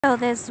So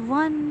there's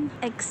one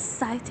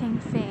exciting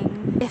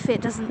thing. If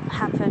it doesn't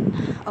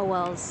happen, oh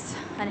wells.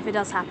 And if it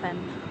does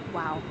happen,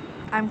 wow.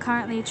 I'm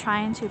currently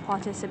trying to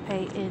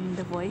participate in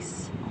The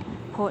Voice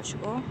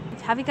Portugal.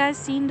 Have you guys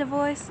seen The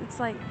Voice? It's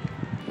like,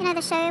 you know,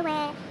 the show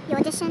where you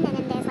audition and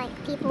then there's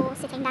like people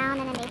sitting down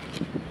and then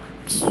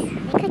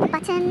they click the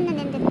button and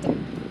then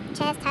the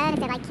chairs turn if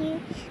they like you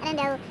and then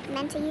they'll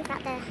mentor you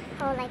throughout the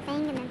whole like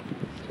thing and then,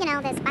 you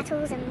know, there's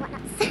battles and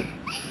whatnot.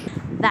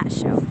 that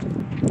show.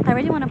 I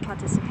really want to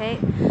participate.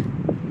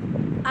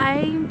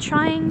 I'm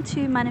trying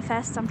to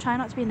manifest. I'm trying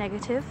not to be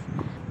negative.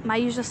 My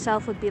usual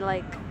self would be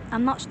like,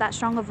 I'm not that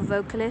strong of a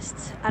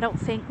vocalist. I don't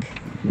think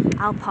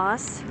I'll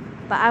pass.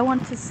 But I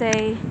want to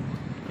say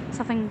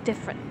something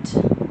different.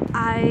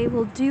 I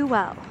will do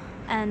well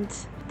and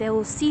they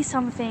will see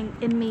something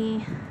in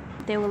me.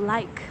 They will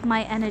like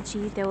my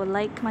energy. They will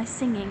like my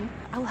singing.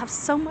 I will have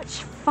so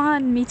much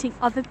fun meeting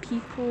other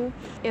people.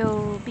 It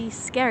will be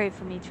scary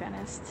for me, to be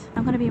honest.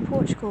 I'm going to be in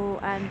Portugal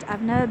and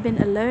I've never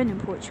been alone in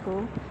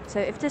Portugal. So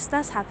if this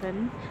does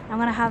happen, I'm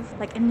going to have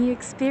like a new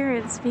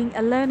experience being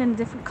alone in a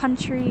different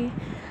country.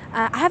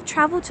 I have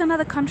traveled to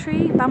another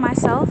country by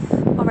myself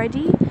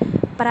already,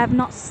 but I've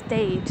not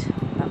stayed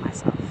by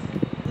myself.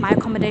 My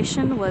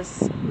accommodation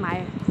was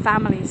my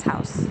family's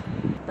house.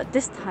 But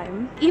this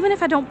time, even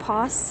if I don't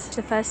pass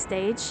the first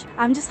stage,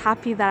 I'm just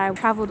happy that I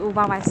traveled all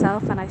by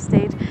myself and I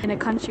stayed in a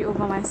country all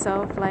by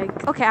myself.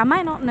 Like, okay, I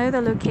might not know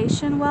the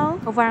location well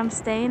of where I'm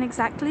staying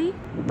exactly,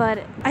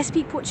 but I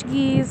speak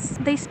Portuguese,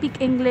 they speak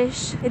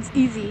English, it's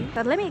easy.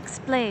 But let me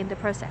explain the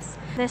process.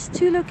 There's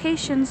two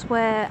locations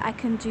where I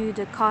can do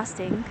the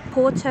casting,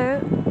 Porto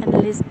and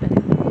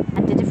Lisbon,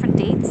 and the different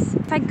dates.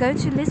 If I go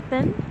to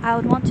Lisbon, I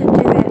would want to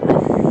do it,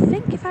 I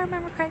think if I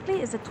remember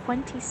correctly, is the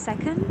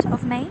 22nd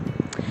of May.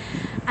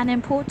 And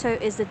in Porto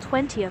is the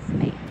 20th of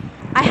May.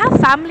 I have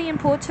family in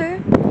Porto,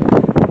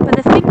 but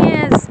the thing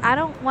is, I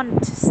don't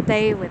want to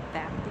stay with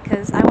them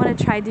because I want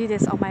to try do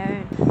this on my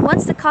own.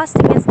 Once the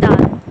casting is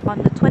done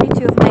on the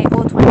 22nd of May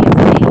or 20th of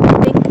May,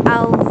 I think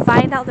I'll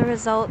find out the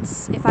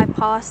results. If I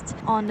passed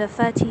on the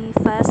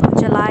 31st of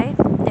July,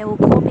 they will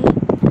call me.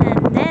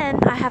 And then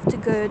I have to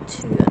go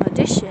to an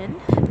audition.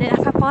 Then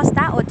if I pass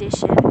that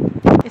audition,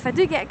 if I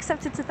do get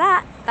accepted to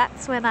that,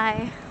 that's when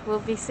I will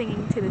be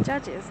singing to the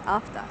judges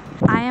after.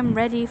 I am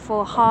ready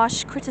for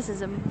harsh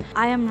criticism.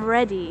 I am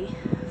ready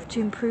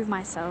to improve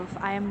myself.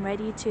 I am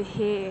ready to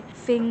hear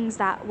things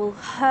that will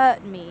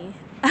hurt me.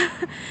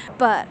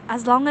 But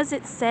as long as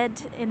it's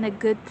said in a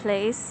good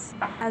place,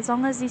 as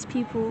long as these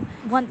people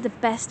want the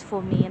best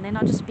for me and they're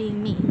not just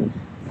being mean,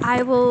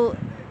 I will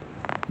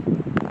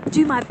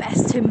do my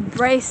best to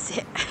embrace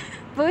it.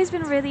 I've always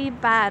been really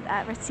bad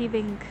at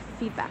receiving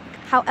feedback.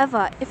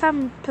 However, if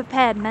I'm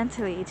prepared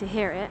mentally to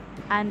hear it,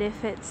 and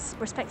if it's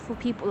respectful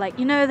people, like,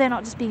 you know, they're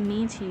not just being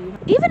mean to you.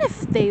 Even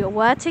if they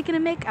were taking a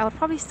mick, I would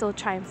probably still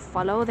try and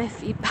follow their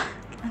feedback.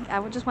 I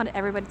would just want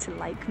everybody to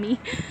like me.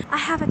 I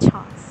have a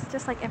chance,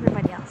 just like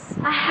everybody else.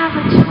 I have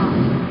a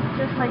chance,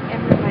 just like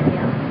everybody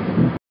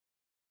else.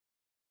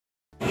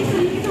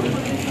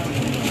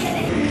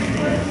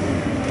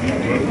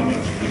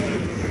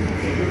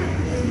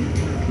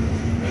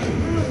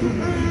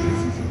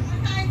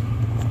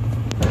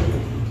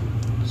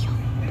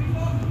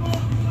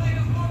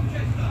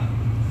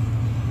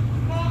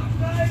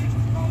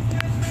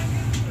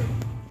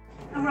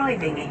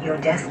 Arriving at your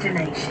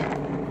destination.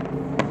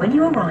 When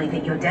you arrive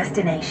at your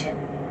destination,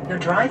 your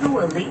driver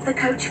will leave the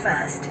coach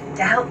first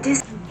to help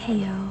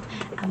Heyoo,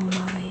 I'm on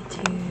my way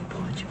to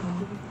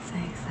Portugal. So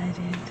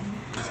excited.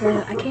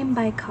 So I came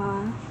by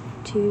car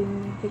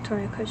to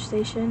Victoria Coach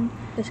Station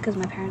just because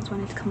my parents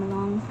wanted to come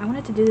along. I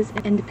wanted to do this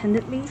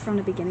independently from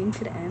the beginning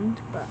to the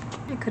end, but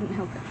I couldn't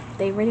help it.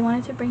 They really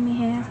wanted to bring me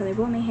here, so they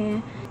brought me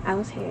here. I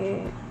was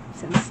here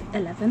since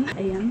 11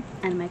 AM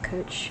and my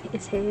coach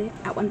is here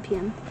at 1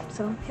 PM.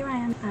 So here I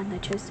am, and I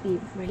chose to be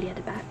really at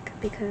the back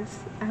because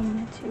I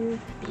wanted to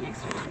be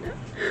next to each other.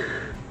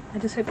 I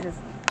just hope it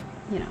doesn't,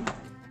 you know.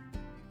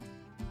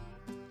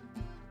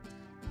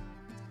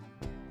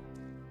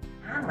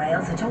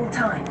 handrails at all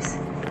times.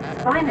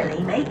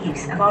 Finally, make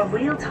use of our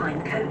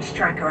real-time coach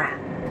tracker app.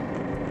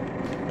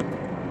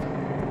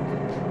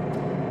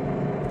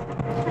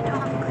 I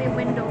don't have a clear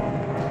window.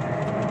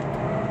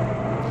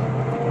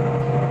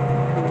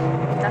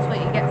 That's what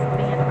you get for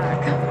being in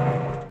America.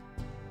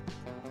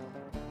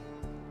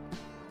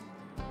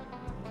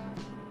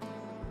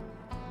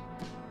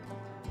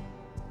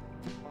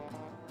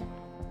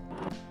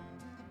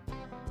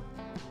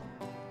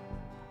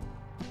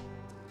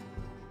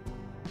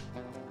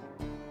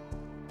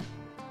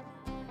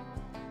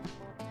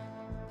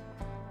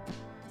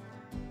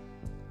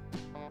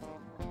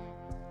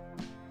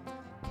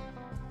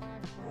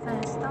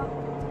 First stop,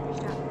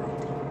 Stratford.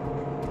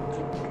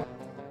 Tick.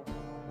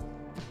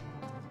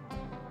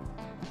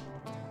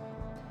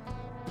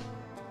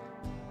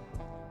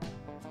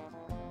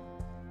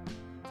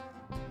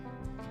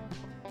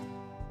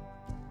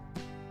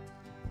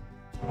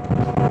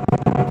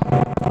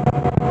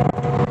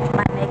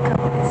 My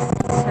makeup is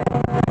so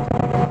bad.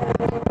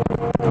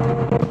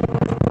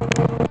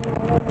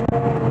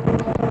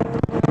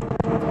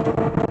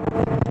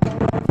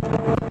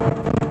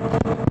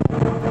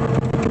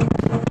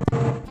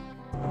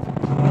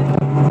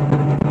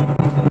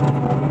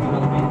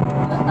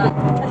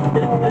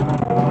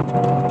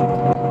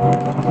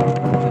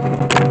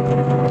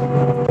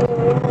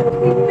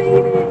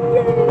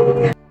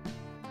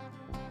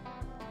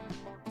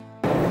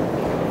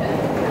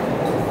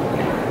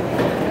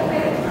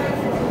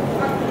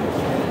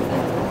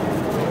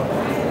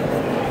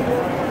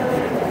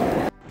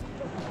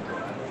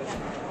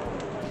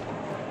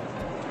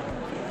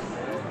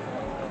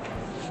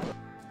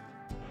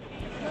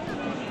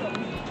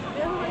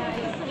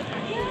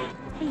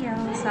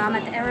 I'm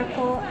at the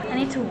airport. I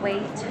need to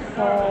wait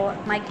for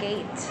my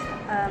gate.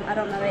 I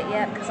don't know it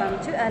yet because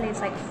I'm too early. It's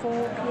like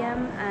 4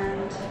 p.m.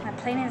 and my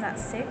plane is at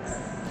 6.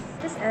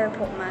 This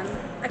airport, man,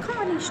 I can't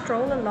really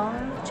stroll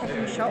along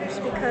checking shops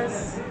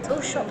because it's all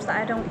shops that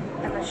I don't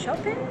ever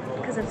shop in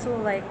because it's all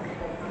like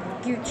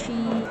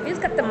Gucci. Who's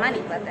got the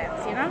money but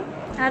that's, you know?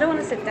 And I don't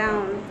want to sit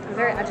down. I'm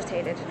very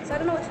agitated, so I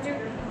don't know what to do.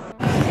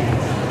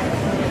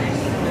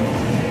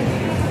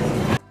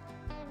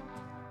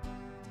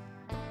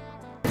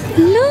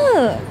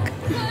 Look!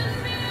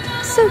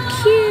 So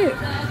cute!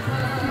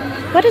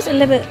 Why does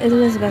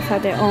Elizabeth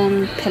have their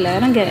own pillow? I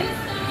don't get it.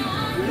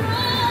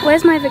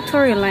 Where's my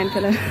Victorian line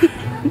pillow?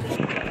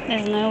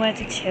 There's nowhere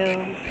to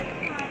chill.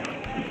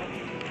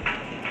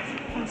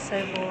 I'm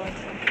so bored.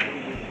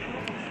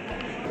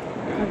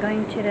 We're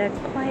going to the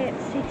quiet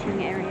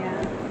seating area.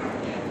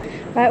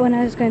 Right when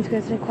I was going to go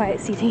to the quiet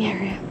seating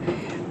area,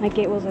 my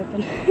gate was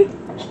open.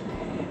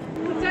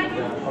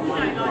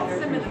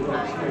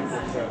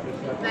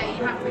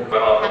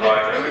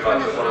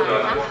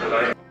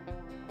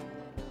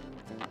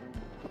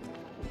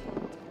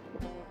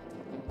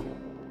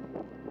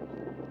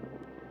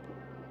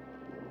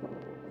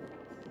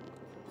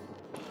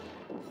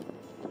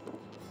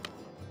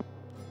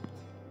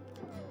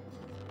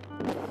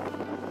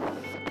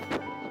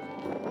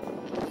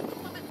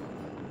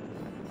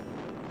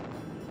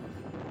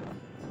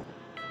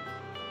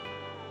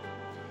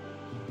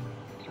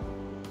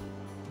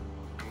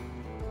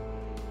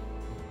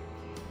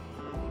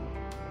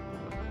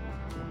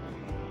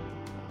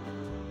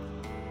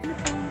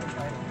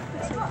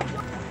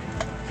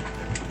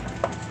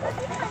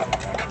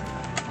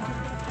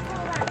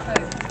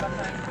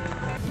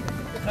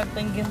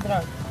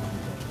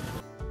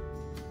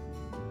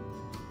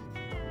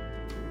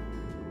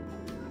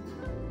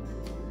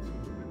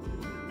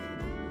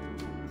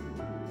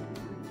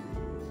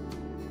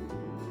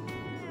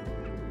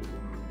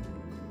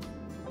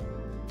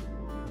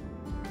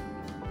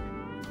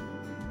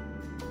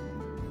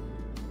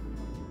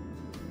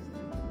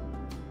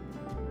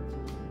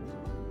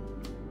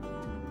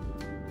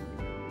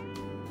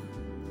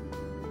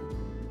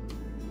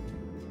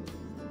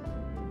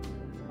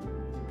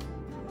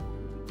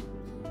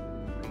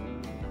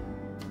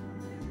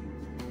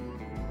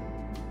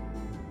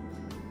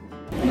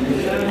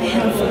 I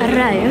have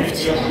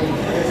arrived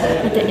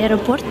at the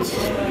airport.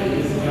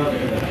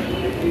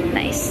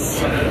 Nice.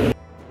 So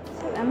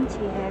empty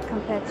here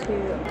compared to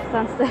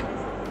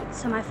Stansted.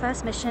 So my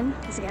first mission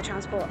is to get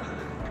transport.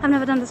 I've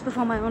never done this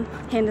before on my own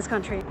here in this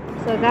country.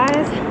 So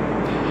guys,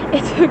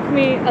 it took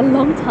me a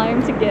long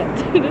time to get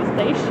to the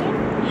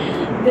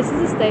station. This is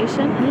the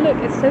station, and look,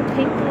 it's so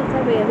pink lights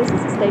over here. This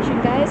is the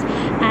station, guys,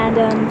 and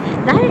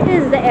that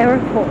is the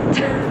airport.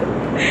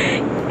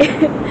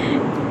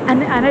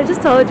 And I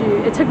just told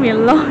you it took me a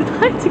long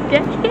time to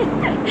get here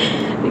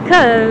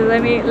because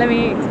let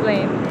me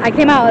explain. I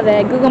came out of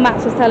there. Google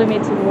Maps was telling me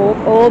to walk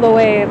all the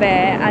way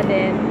there and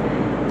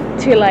then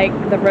to like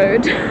the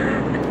road.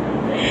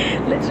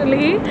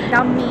 Literally,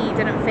 now me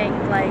didn't think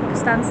like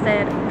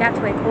Stansted,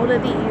 Gatwick, all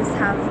of these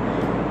have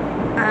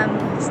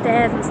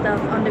stairs and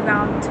stuff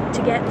underground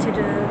to get to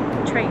the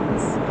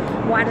trains.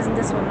 Why doesn't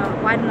this one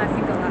not? Why didn't I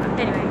think of that?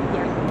 Anyway,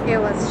 yeah, it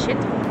was shit.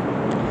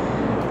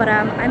 But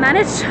I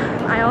managed.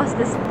 I asked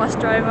this bus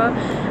driver,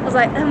 I was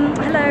like,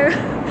 hello,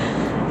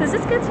 does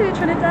this get to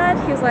Trinidad?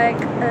 He was like,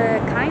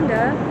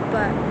 kinda,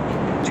 but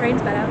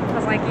train's better. I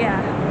was like, yeah,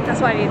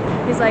 that's what I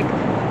need. He's like,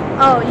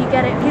 oh, you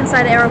get it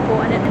inside the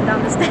airport and then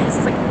down the stairs. I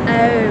was like,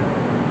 oh,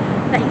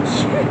 thank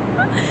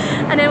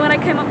you. And then when I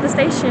came up the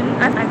station,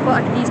 I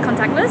thought I could use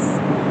contactless.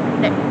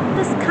 No.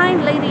 This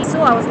kind lady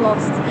saw I was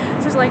lost.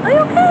 She was like, are you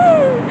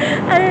okay?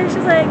 And then she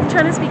was like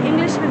trying to speak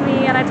English with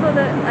me, and I told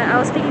her I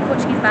was speaking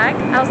Portuguese back.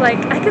 I was like,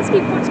 I can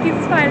speak Portuguese,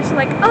 it's fine. And she's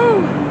like,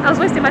 oh, I was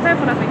wasting my time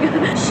for nothing.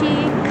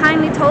 She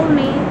kindly told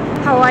me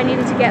how I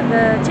needed to get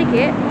the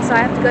ticket, so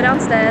I have to go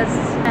downstairs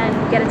and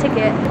get a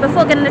ticket.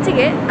 Before getting the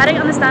ticket, I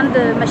didn't understand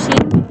the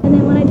machine. And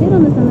then when I did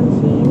understand the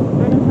machine,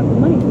 I didn't have the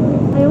money for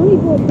it. I only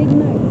bought big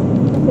notes,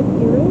 50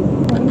 euros,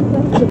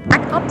 coins.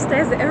 Back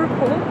upstairs at the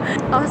airport,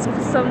 asked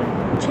for some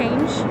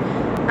change.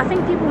 I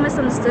think people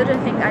misunderstood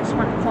and think I just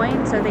want a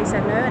coin, so they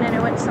said no, and then I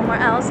went somewhere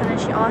else, and then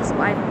she asked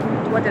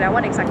what did I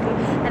want exactly,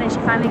 and then she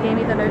finally gave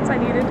me the notes I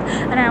needed,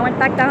 and then I went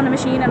back down the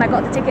machine and I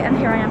got the ticket, and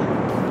here I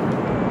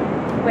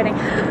am, winning.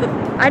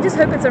 I just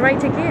hope it's the right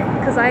ticket,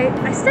 because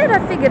I said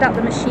I figured out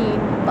the machine,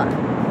 but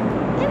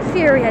in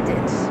theory I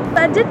did.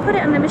 But I did put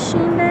it in the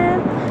machine there,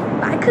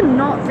 but I could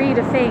not read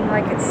a thing.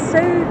 Like, it's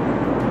so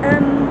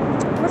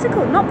what's it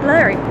called? Not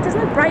blurry. There's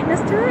no brightness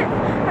to it.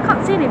 I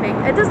can't see anything.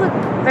 It does look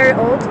very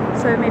old,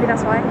 so maybe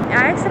that's why.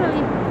 I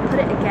accidentally put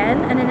it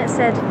again, and then it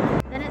said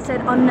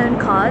unknown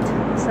card.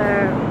 So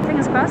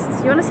fingers crossed.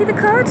 You want to see the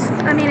card?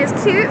 I mean, it's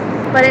cute,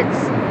 but it's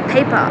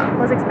paper. I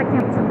was expecting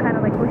some kind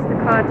of like Oyster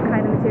card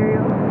kind of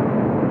material.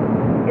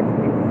 It's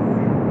this.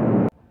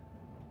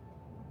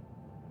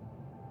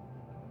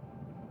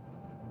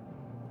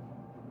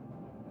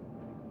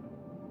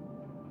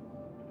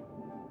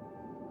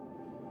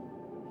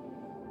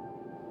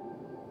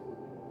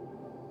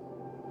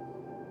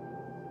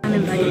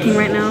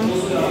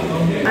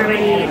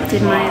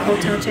 Did my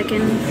hotel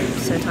check-in.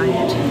 So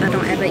tired. I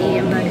don't ever eat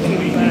in Burger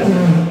King,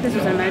 but this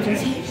was an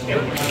emergency.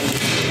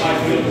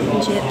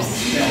 And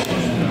chips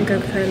and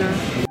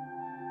Coca-Cola.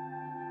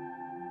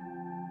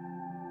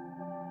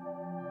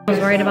 I was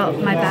worried about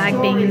my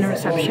bag being in the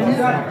reception,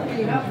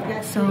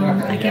 so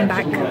I came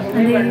back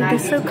and they're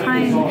so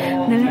kind.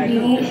 They let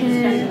me eat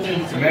here.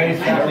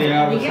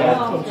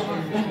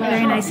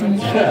 Very nice and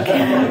chic.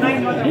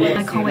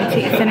 I can't wait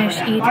to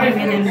finish eating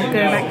and then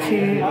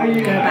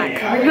go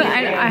back.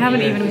 I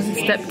haven't even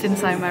stepped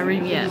inside my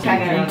room yet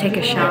and take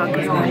a shower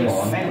because I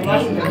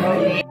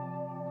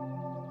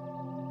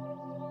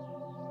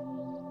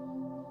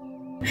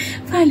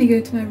finally go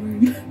to my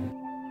room.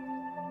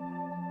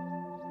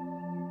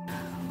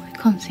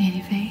 I can't see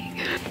anything.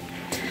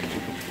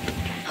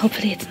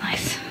 Hopefully it's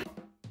nice.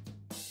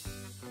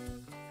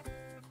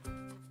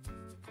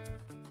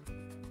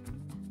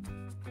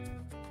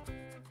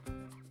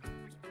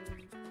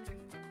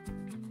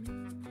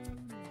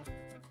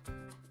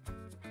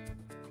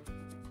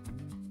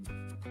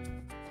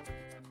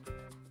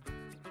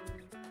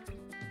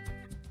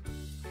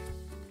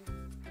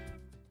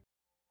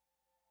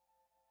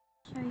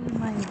 Show you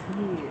my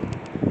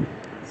view.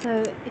 So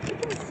if you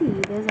can see,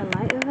 there's a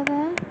light over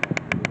there.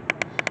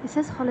 It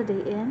says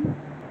Holiday Inn.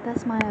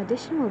 That's my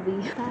audition will be.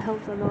 That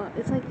helps a lot.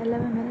 It's like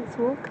 11 minutes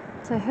walk.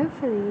 So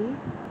hopefully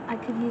I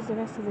could use the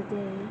rest of the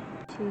day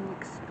to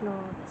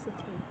explore the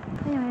city.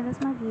 Anyway,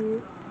 that's my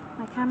view.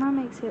 My camera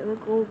makes it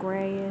look all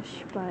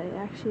greyish, but it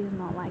actually is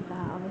not like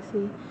that,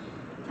 obviously.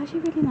 It's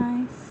actually really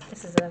nice.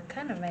 This is a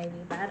kind of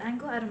maybe bad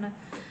angle, I don't know.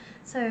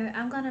 So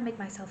I'm gonna make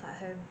myself at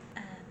home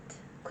and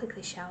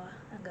quickly shower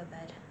and go to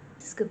bed.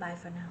 Just goodbye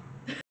for now.